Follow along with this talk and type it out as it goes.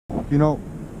You know,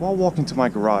 while walking to my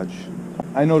garage,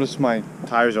 I noticed my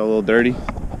tires are a little dirty,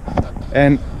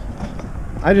 and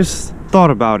I just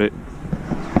thought about it.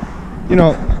 You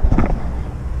know,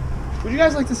 would you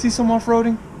guys like to see some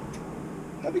off-roading?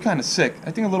 That'd be kind of sick.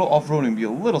 I think a little off-roading would be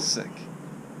a little sick.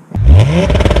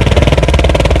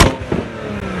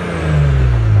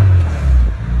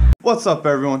 What's up,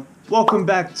 everyone? Welcome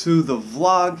back to the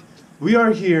vlog. We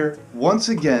are here once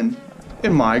again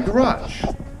in my garage.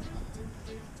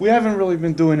 We haven't really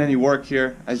been doing any work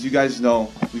here. As you guys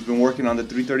know, we've been working on the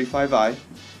 335i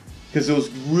because it was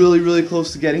really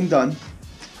close to getting done.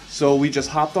 So we just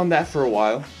hopped on that for a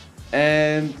while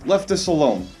and left this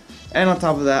alone. And on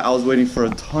top of that, I was waiting for a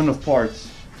ton of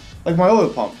parts, like my oil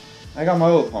pump. I got my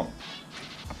oil pump.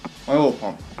 My oil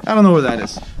pump. I don't know where that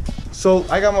is. So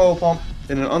I got my oil pump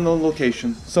in an unknown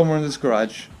location, somewhere in this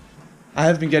garage. I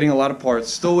have been getting a lot of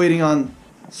parts, still waiting on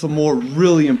some more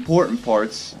really important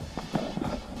parts.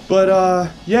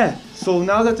 But yeah, so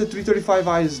now that the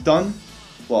 335i is done,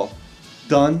 well,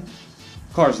 done,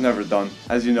 car's never done,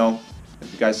 as you know,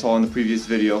 if you guys saw in the previous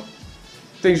video,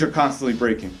 things are constantly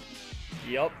breaking.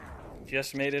 Yup,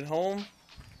 just made it home,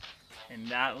 and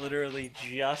that literally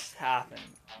just happened.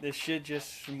 This shit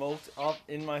just smoked up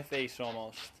in my face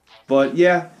almost. But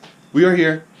yeah, we are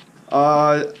here.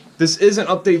 This is an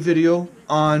update video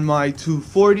on my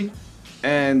 240,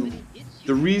 and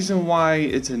the reason why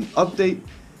it's an update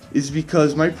is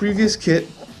because my previous kit,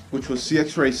 which was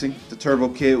CX Racing, the turbo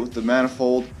kit with the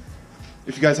manifold.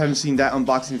 If you guys haven't seen that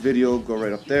unboxing video, go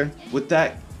right up there. With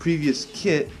that previous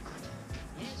kit,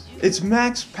 its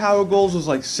max power goals was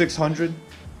like 600,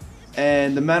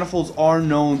 and the manifolds are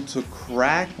known to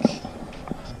crack.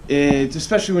 It's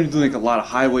especially when you're doing like a lot of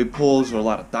highway pulls or a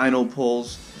lot of dyno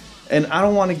pulls. And I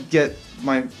don't want to get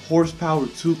my horsepower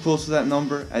too close to that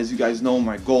number. As you guys know,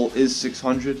 my goal is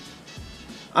 600.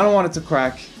 I don't want it to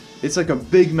crack. It's like a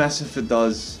big mess if it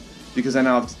does, because I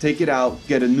now have to take it out,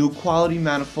 get a new quality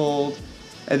manifold,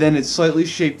 and then it's slightly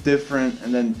shaped different,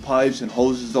 and then pipes and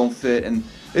hoses don't fit, and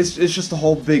it's just a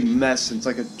whole big mess. It's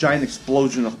like a giant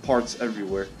explosion of parts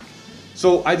everywhere.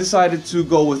 So I decided to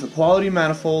go with a quality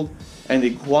manifold and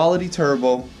a quality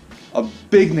turbo, a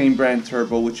big name brand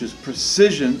turbo, which is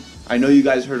Precision. I know you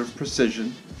guys heard of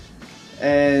Precision,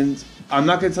 and I'm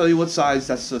not going to tell you what size.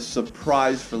 That's a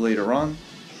surprise for later on.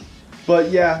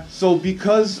 But yeah, so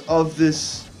because of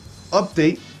this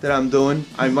update that I'm doing,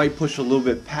 I might push a little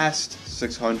bit past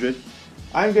 600.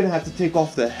 I'm going to have to take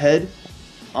off the head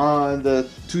on the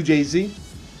 2JZ.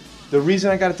 The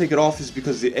reason I got to take it off is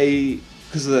because of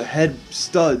the head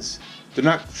studs. They're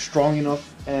not strong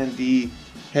enough, and the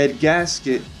head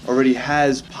gasket already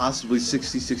has possibly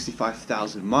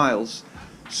 65,000 miles.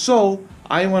 So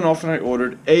I went off and I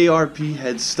ordered ARP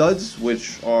head studs,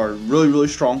 which are really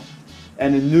strong,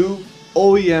 and a new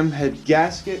OEM head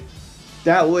gasket.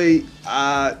 That way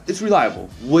it's reliable,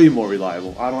 way more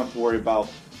reliable. I don't have to worry about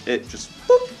it just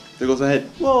whoop, there goes the head,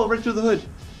 whoa, right through the hood.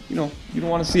 You know, you don't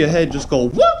want to see a head just go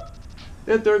whoop,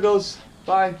 there it goes,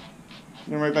 bye, and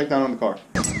then right back down on the car.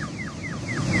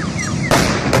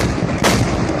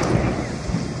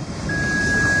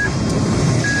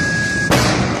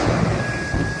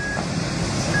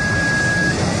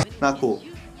 Not cool.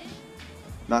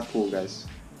 Not cool, guys.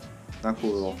 Not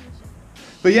cool at all.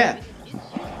 But yeah,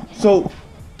 so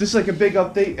this is like a big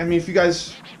update. I mean, if you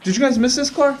guys, did you guys miss this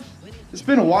car? It's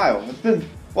been a while. It's been,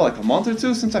 well, like a month or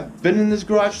two since I've been in this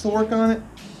garage to work on it.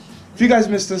 If you guys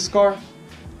missed this car,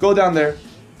 go down there,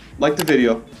 like the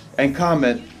video, and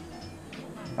comment.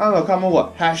 I don't know, comment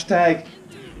what? Hashtag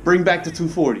bring back the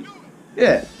 240.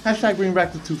 Yeah, hashtag bring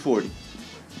back the 240.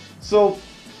 So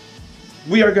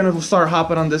we are gonna start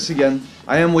hopping on this again.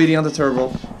 I am waiting on the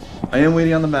turbo. I am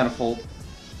waiting on the manifold.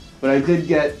 But I did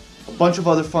get a bunch of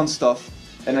other fun stuff,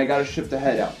 and I gotta ship the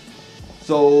head out.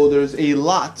 So there's a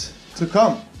lot to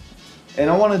come.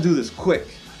 And I wanna do this quick.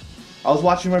 I was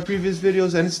watching my previous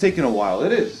videos and it's taken a while.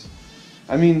 It is.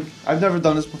 I mean, I've never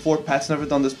done this before. Pat's never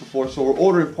done this before, so we're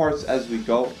ordering parts as we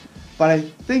go. But I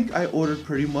think I ordered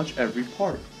pretty much every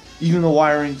part. Even the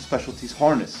wiring specialties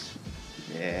harness.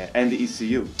 Yeah, and the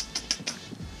ECU.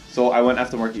 So I went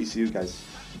aftermarket ECU, guys.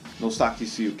 No stock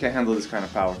ECU. Can't handle this kind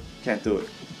of power. Can't do it.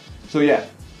 So yeah,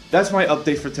 that's my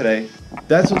update for today.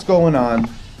 That's what's going on.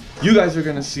 You guys are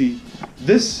gonna see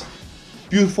this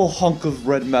beautiful hunk of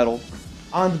red metal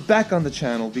back on the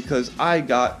channel because I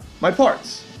got my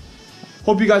parts.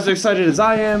 Hope you guys are excited as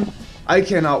I am. I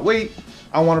cannot wait.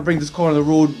 I want to bring this car on the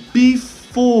road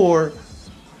before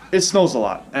it snows a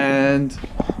lot. And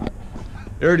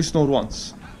it already snowed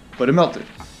once, but it melted.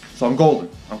 So I'm golden.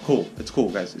 I'm cool. It's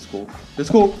cool, guys. It's cool. It's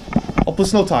cool. I'll put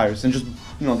snow tires and just,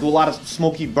 you know, do a lot of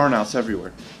smoky burnouts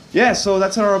everywhere. yeah, so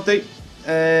that's our update,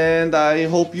 and I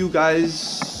hope you guys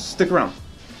stick around.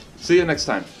 See you next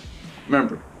time.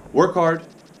 Remember, work hard,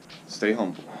 stay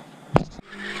humble.